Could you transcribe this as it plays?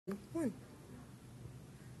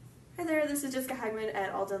there, this is Jessica Hagman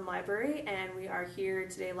at Alden Library, and we are here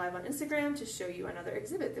today live on Instagram to show you another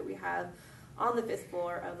exhibit that we have on the 5th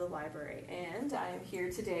floor of the library. And I am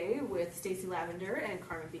here today with Stacey Lavender and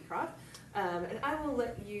Karmen Beecroft. And I will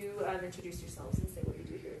let you introduce yourselves and say what you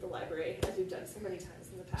do here at the library, as you've done so many times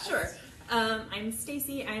in the past. Sure. I'm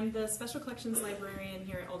Stacey. I'm the Special Collections Librarian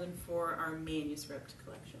here at Alden for our manuscript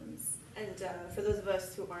collections. And for those of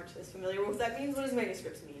us who aren't as familiar with what that means, what does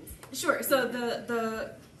manuscripts mean? Sure. So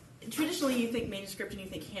traditionally you think manuscript and you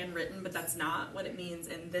think handwritten, but that's not what it means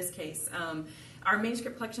in this case. Our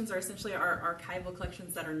manuscript collections are essentially our archival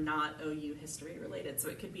collections that are not OU history related. So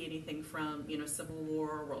it could be anything from, Civil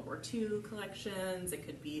War, World War II collections. It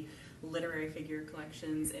could be literary figure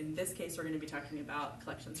collections. In this case, we're going to be talking about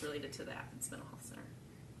collections related to the Athens Mental Health Center.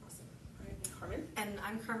 Awesome. All right, Karmen. And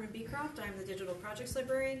I'm Karmen Beecroft. I'm the Digital Projects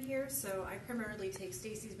Librarian here, so I primarily take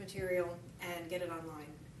Stacey's material and get it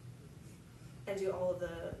online. And do all of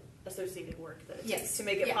the associated work that it Yes. takes to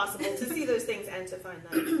make it possible to see those things and to find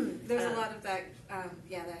them. There's a lot of that,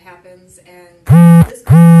 that happens, and this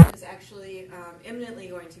collection is actually imminently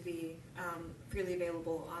going to be freely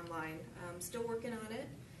available online. Still working on it,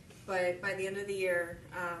 but by the end of the year,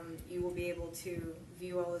 you will be able to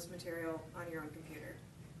view all this material on your own computer.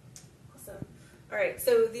 Awesome. All right,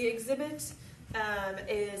 so the exhibit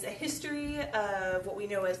is a history of what we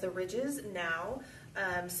know as the Ridges now.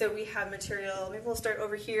 So we have material, maybe we'll start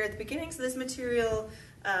over here at the beginning. So this material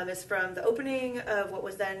is from the opening of what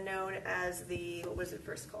was then known as what was it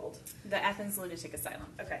first called? The Athens Lunatic Asylum.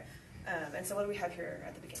 Okay. And so what do we have here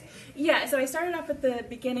at the beginning? Yeah, so I started off at the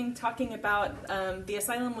beginning talking about the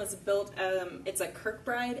asylum was built, it's a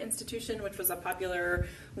Kirkbride institution, which was a popular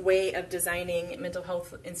way of designing mental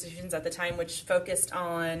health institutions at the time, which focused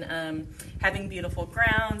on having beautiful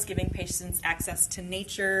grounds, giving patients access to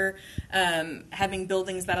nature, having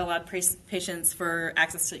buildings that allowed patients for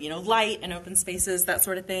access to light and open spaces, that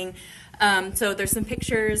sort of thing. So there's some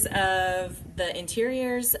pictures of the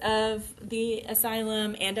interiors of the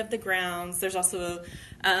asylum and of the grounds. There's also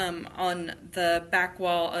on the back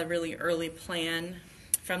wall a really early plan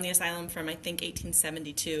from the asylum from I think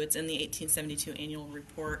 1872. It's in the 1872 annual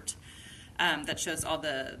report that shows all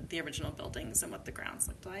the original buildings and what the grounds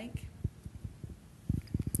looked like.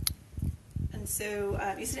 And so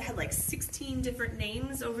you said it had like 16 different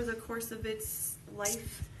names over the course of its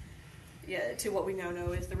life. Yeah, to what we now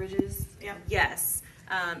know as the Ridges. Yeah. Yes.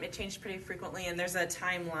 It changed pretty frequently, and there's a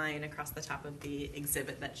timeline across the top of the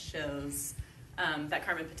exhibit that shows, that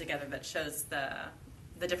Karmen put together, that shows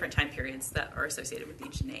the different time periods that are associated with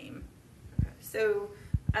each name. Okay. So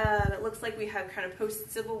it looks like we have kind of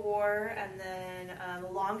post-Civil War, and then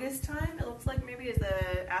the longest time, it looks like maybe is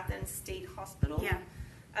the Athens State Hospital. Yeah.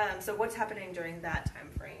 So what's happening during that time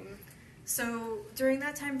frame? So during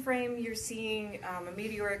that time frame, you're seeing a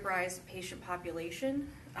meteoric rise in patient population.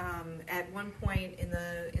 At one point in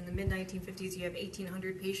the mid-1950s, you have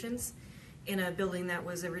 1,800 patients in a building that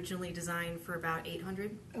was originally designed for about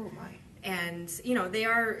 800. Oh my! And they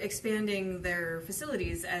are expanding their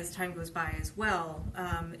facilities as time goes by as well.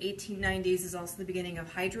 1890s is also the beginning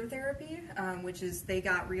of hydrotherapy, which is they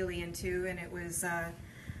got really into, and it was.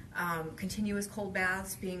 Continuous cold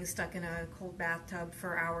baths, being stuck in a cold bathtub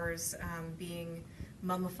for hours, being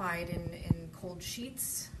mummified in cold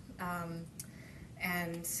sheets,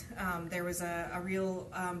 and there was a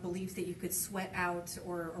real belief that you could sweat out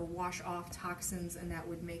or wash off toxins and that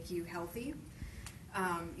would make you healthy.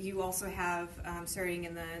 You also have, starting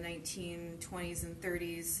in the 1920s and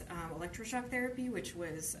 30s, electroshock therapy, which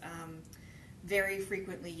was very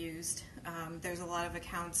frequently used. There's a lot of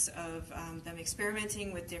accounts of them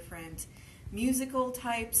experimenting with different musical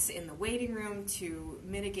types in the waiting room to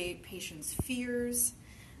mitigate patients' fears.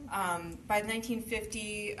 By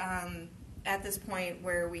 1950, at this point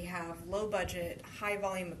where we have low budget, high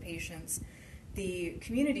volume of patients, the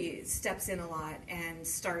community steps in a lot and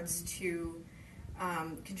starts to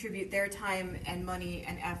contribute their time and money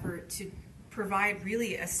and effort to provide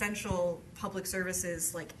really essential public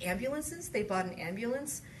services like ambulances. They bought an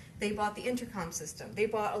ambulance. They bought the intercom system. They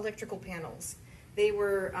bought electrical panels. They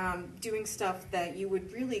were doing stuff that you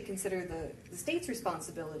would really consider the state's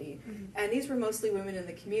responsibility. Mm-hmm. And these were mostly women in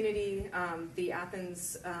the community. The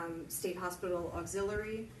Athens State Hospital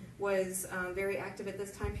Auxiliary was very active at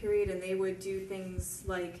this time period, and they would do things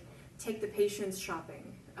like take the patients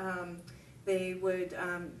shopping. They would,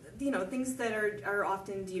 things that are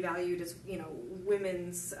often devalued as,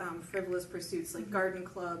 women's frivolous pursuits like garden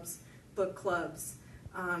clubs, book clubs,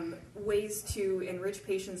 ways to enrich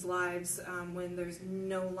patients' lives when there's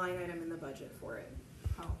no line item in the budget for it.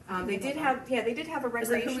 They did have a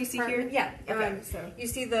recreation who we see department. here? Yeah. Okay, so You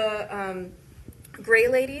see the Gray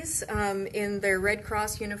Ladies in their Red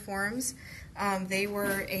Cross uniforms. They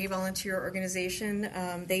were a volunteer organization.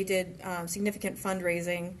 They did significant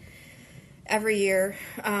fundraising every year.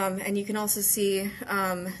 And you can also see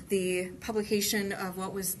the publication of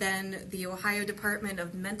what was then the Ohio Department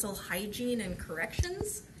of Mental Hygiene and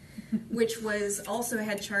Corrections, which was also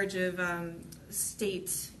had charge of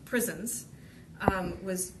state prisons,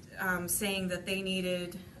 was saying that they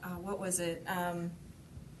needed, what was it?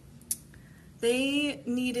 They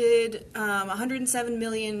needed $107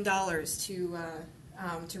 million to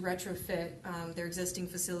retrofit their existing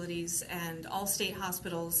facilities, and all state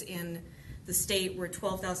hospitals in the state were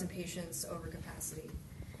 12,000 patients over capacity.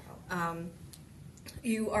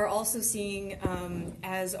 You are also seeing,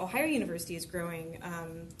 as Ohio University is growing,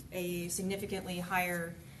 a significantly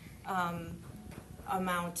higher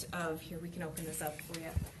amount of, here we can open this up for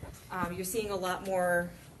you. You're seeing a lot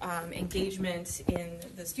more engagement in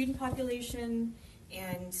the student population,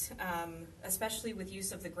 and especially with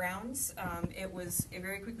use of the grounds. It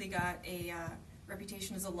very quickly got a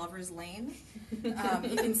reputation as a lover's lane. You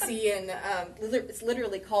can see it's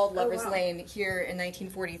literally called Lover's Lane here in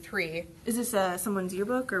 1943. Is this someone's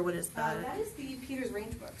yearbook, or what is that? That is the Peters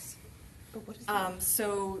Range books. But what is that?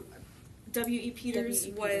 So W.E. Peters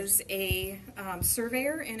was a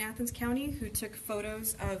surveyor in Athens County who took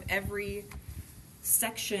photos of every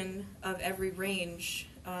section of every range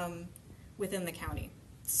within the county.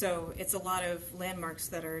 So it's a lot of landmarks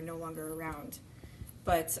that are no longer around.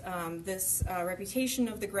 But this reputation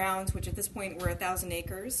of the grounds, which at this point were 1,000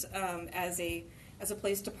 acres, as a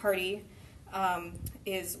place to party,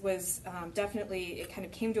 was definitely, it kind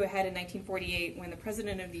of came to a head in 1948 when the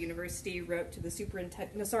president of the university wrote to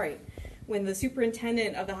the when the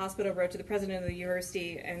superintendent of the hospital wrote to the president of the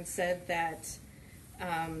university and said that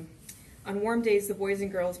on warm days the boys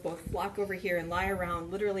and girls both flock over here and lie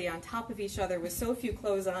around literally on top of each other with so few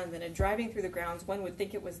clothes on that in driving through the grounds one would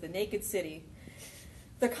think it was the naked city.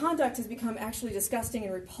 The conduct has become actually disgusting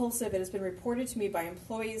and repulsive. It has been reported to me by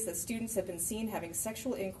employees that students have been seen having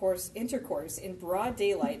sexual intercourse in broad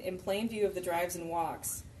daylight in plain view of the drives and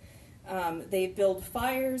walks. They build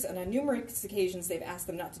fires, and on numerous occasions they've asked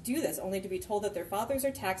them not to do this, only to be told that their fathers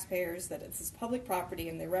are taxpayers, that it's public property,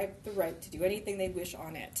 and they have the right to do anything they wish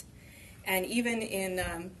on it. And even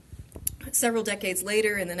in several decades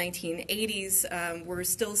later, in the 1980s, we're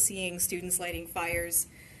still seeing students lighting fires.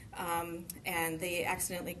 And they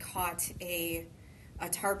accidentally caught a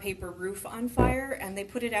tar paper roof on fire, and they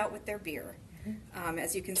put it out with their beer,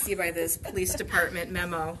 as you can see by this police department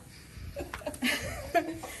memo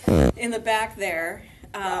in the back there.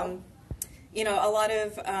 You know, a lot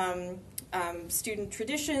of student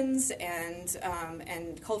traditions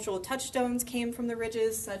and cultural touchstones came from the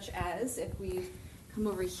ridges, such as, if we come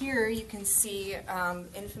over here, you can see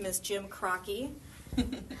infamous Jim Crockett,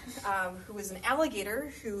 who was an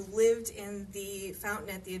alligator who lived in the fountain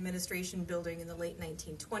at the administration building in the late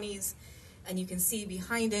 1920s. And you can see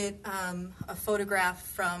behind it a photograph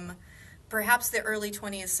from perhaps the early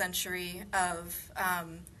 20th century of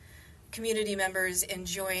community members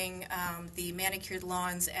enjoying the manicured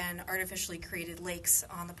lawns and artificially created lakes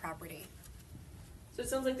on the property. So it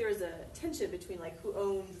sounds like there is a tension between like who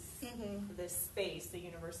owns this space, the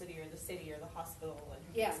university or the city or the hospital, and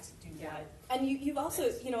who gets to do what. And you've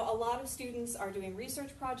also, you know, a lot of students are doing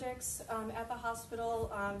research projects at the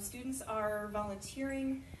hospital. Students are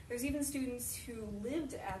volunteering. There's even students who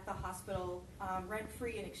lived at the hospital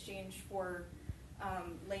rent-free in exchange for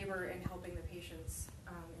labor and helping the patients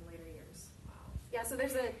in later years. Wow. Yeah, so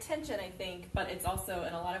there's a tension, I think, but it's also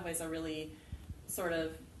in a lot of ways a really sort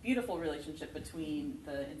of beautiful relationship between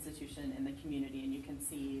the institution and the community, and you can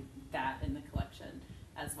see that in the collection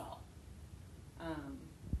as well.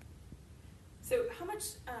 So how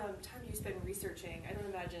much time do you spend researching? I don't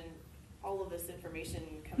imagine all of this information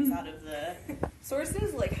comes out of the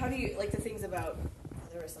sources. Like, how do you, like the things about,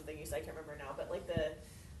 there was something you said, I can't remember now, but like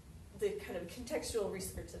the kind of contextual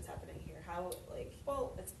research that's happening here, how, like,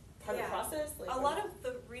 well, it's part of the process? Like, a lot of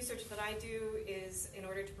the research that I do is in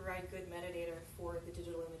order to provide good metadata for the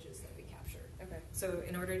digital images that we capture. Okay. So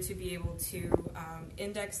in order to be able to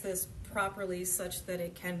index this properly such that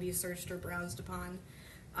it can be searched or browsed upon,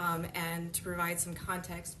 and to provide some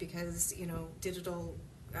context, because, you know, digital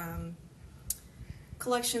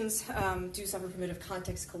collections do suffer from a bit of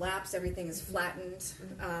context collapse. Everything is flattened.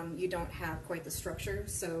 You don't have quite the structure,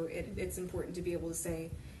 so it's important to be able to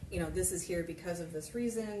say, you know, this is here because of this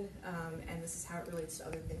reason, and this is how it relates to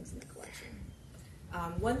other things in the collection.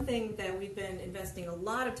 One thing that we've been investing a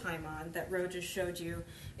lot of time on that Ro just showed you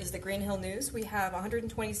is the Green Hill News. We have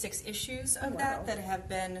 126 issues of that have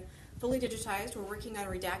been fully digitized. We're working on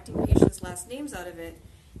redacting patients' last names out of it.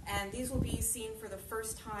 And these will be seen for the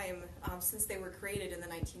first time since they were created in the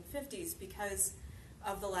 1950s. Because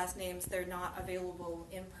of the last names, they're not available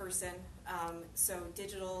in person. So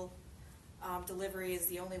digital delivery is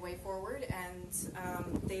the only way forward,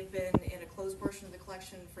 and they've been in a closed portion of the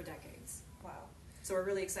collection for decades. Wow. So we're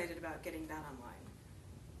really excited about getting that online.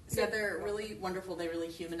 Yeah, they're really wonderful. They really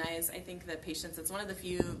humanize, I think, the patients. It's one of the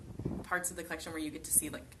few parts of the collection where you get to see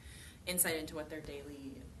like insight into what their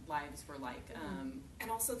daily lives were like.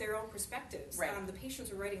 And also their own perspectives. Right. The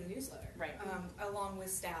patients are writing the newsletter, Right. Along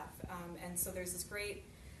with staff. And so there's this great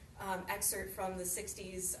excerpt from the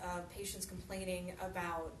 60s of patients complaining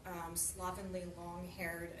about slovenly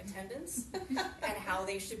long-haired attendants and how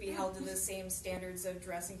they should be held to the same standards of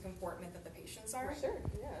dress and comportment that the patients are. For sure,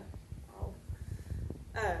 yeah.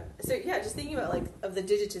 So yeah, just thinking about like of the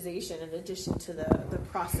digitization in addition to the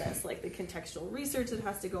process, like the contextual research that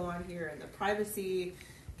has to go on here and the privacy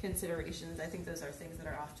considerations. I think those are things that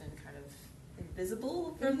are often kind of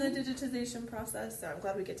invisible from the digitization process. So I'm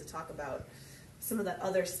glad we get to talk about some of that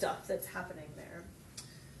other stuff that's happening there.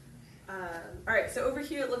 All right, so over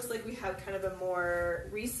here it looks like we have kind of a more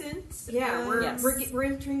recent. Yeah, Yes. we're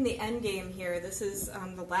entering the end game here. This is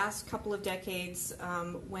the last couple of decades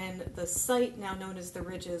when the site, now known as the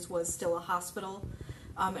Ridges, was still a hospital.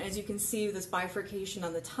 As you can see, this bifurcation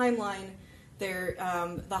on the timeline, there,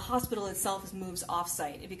 the hospital itself moves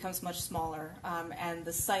off-site. It becomes much smaller, and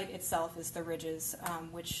the site itself is the Ridges,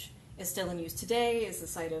 which is still in use today. Is the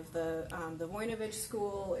site of the Voinovich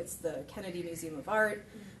School. It's the Kennedy Museum of Art.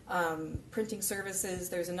 Printing services.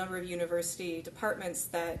 There's a number of university departments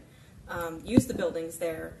that use the buildings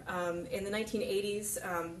there. In the 1980s,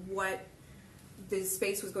 what this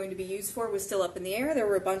space was going to be used for was still up in the air. There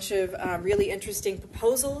were a bunch of really interesting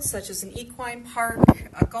proposals, such as an equine park,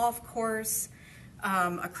 a golf course,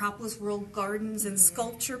 Acropolis World Gardens and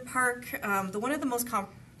Sculpture Park. One of the most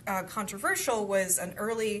controversial was an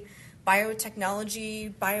early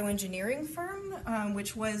biotechnology, bioengineering firm,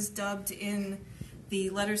 which was dubbed in the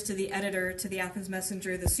letters to the editor to the Athens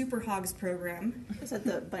Messenger, the Super Hogs program. Is that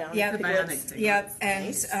the bionic? Yeah, the bionic thing. Yep, and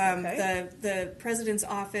Nice. Okay. the president's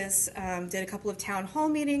office did a couple of town hall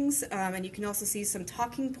meetings, and you can also see some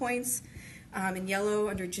talking points in yellow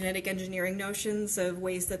under genetic engineering notions of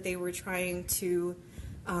ways that they were trying to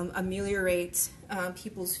ameliorate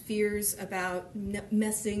people's fears about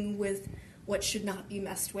messing with what should not be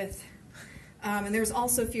messed with. And there's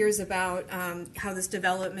also fears about how this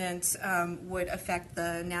development would affect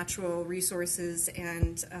the natural resources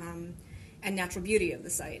and natural beauty of the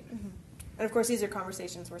site. Mm-hmm. And of course, these are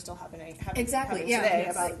conversations we're still having Exactly, today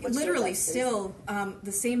yeah. about what's Literally the still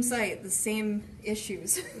the same site, the same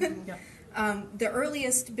issues. Mm-hmm. The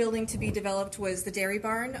earliest building to be developed was the dairy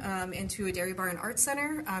barn into a dairy barn art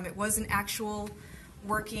center. It was an actual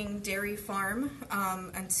working dairy farm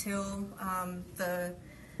until I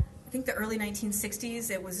think the early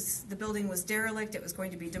 1960s. The building was derelict. It was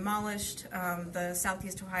going to be demolished. The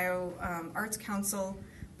Southeast Ohio Arts Council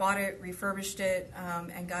bought it, refurbished it,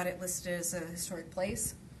 and got it listed as a historic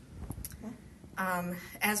place.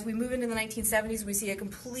 As we move into the 1970s, we see a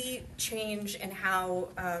complete change in how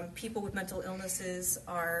people with mental illnesses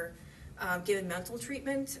are given medical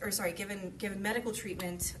treatment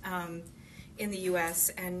in the U.S.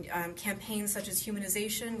 and campaigns such as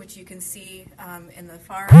humanization, which you can see in the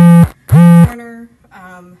far corner,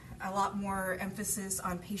 a lot more emphasis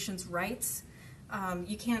on patients' rights.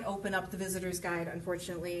 You can't open up the visitor's guide,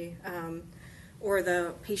 unfortunately, or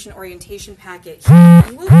the patient orientation packet.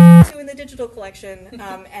 You will be in the digital collection,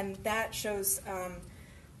 and that shows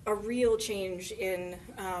a real change in,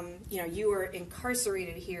 you are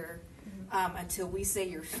incarcerated here until we say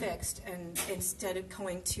you're fixed, and instead of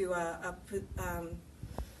going to a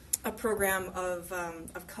program of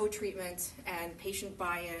co-treatment and patient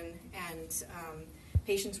buy-in, and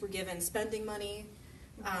patients were given spending money,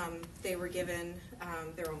 they were given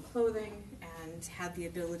their own clothing, and had the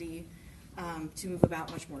ability to move about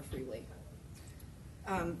much more freely.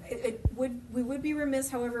 We would be remiss,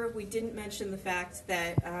 however, if we didn't mention the fact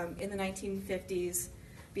that in the 1950s,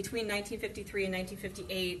 between 1953 and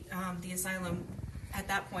 1958, the asylum, at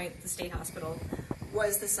that point, the state hospital,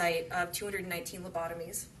 was the site of 219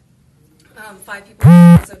 lobotomies. 5 people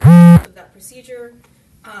died of that procedure.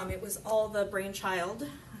 It was all the brainchild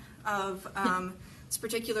of this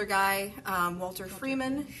particular guy, Walter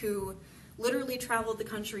Freeman, who literally traveled the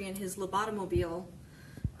country in his lobotomobile,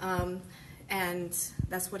 and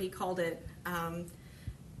that's what he called it,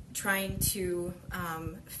 trying to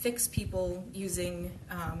fix people using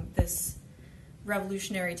this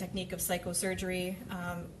revolutionary technique of psychosurgery.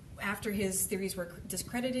 after his theories were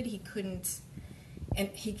discredited, he couldn't, and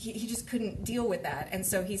he just couldn't deal with that. And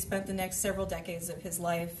so he spent the next several decades of his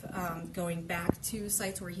life going back to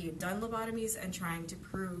sites where he had done lobotomies and trying to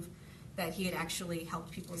prove that he had actually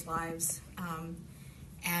helped people's lives.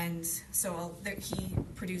 And so he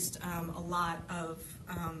produced a lot of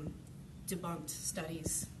debunked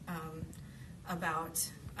studies about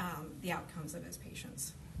the outcomes of his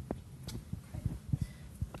patients.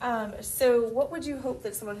 So what would you hope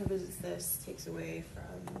that someone who visits this takes away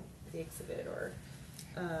from the exhibit, or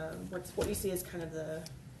what do you see as kind of the,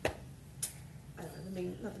 I don't know, the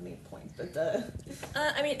main, not the main point, but the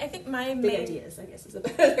I mean, I think my big main ideas, I guess, is a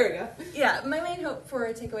better, there we go. Yeah, my main hope for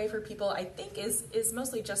a takeaway for people, I think, is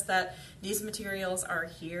mostly just that these materials are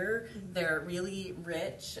here. They're really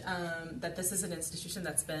rich. That this is an institution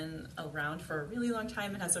that's been around for a really long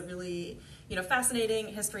time and has a really, fascinating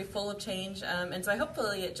history full of change. And so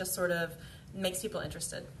hopefully it just sort of makes people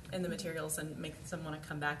interested in the materials and makes them want to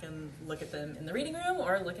come back and look at them in the reading room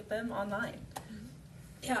or look at them online.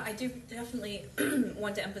 Yeah, I do definitely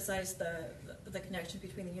want to emphasize the connection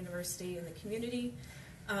between the university and the community,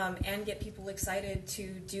 and get people excited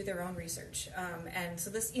to do their own research. And so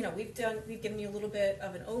this, we've given you a little bit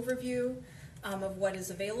of an overview of what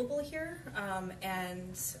is available here,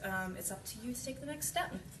 and it's up to you to take the next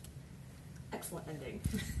step. Excellent ending.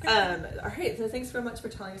 All right, so thanks very much for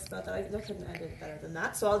telling us about that. I couldn't end it better than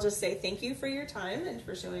that. So I'll just say thank you for your time and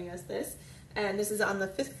for showing us this. And this is on the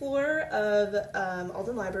 5th floor of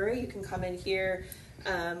Alden Library. You can come in here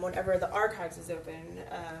whenever the archives is open.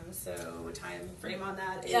 So time frame on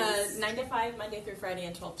that is 9 to 5 Monday through Friday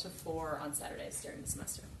and 12 to 4 on Saturdays during the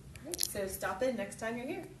semester. All right, so stop in next time you're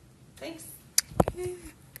here. Thanks.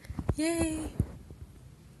 Yay!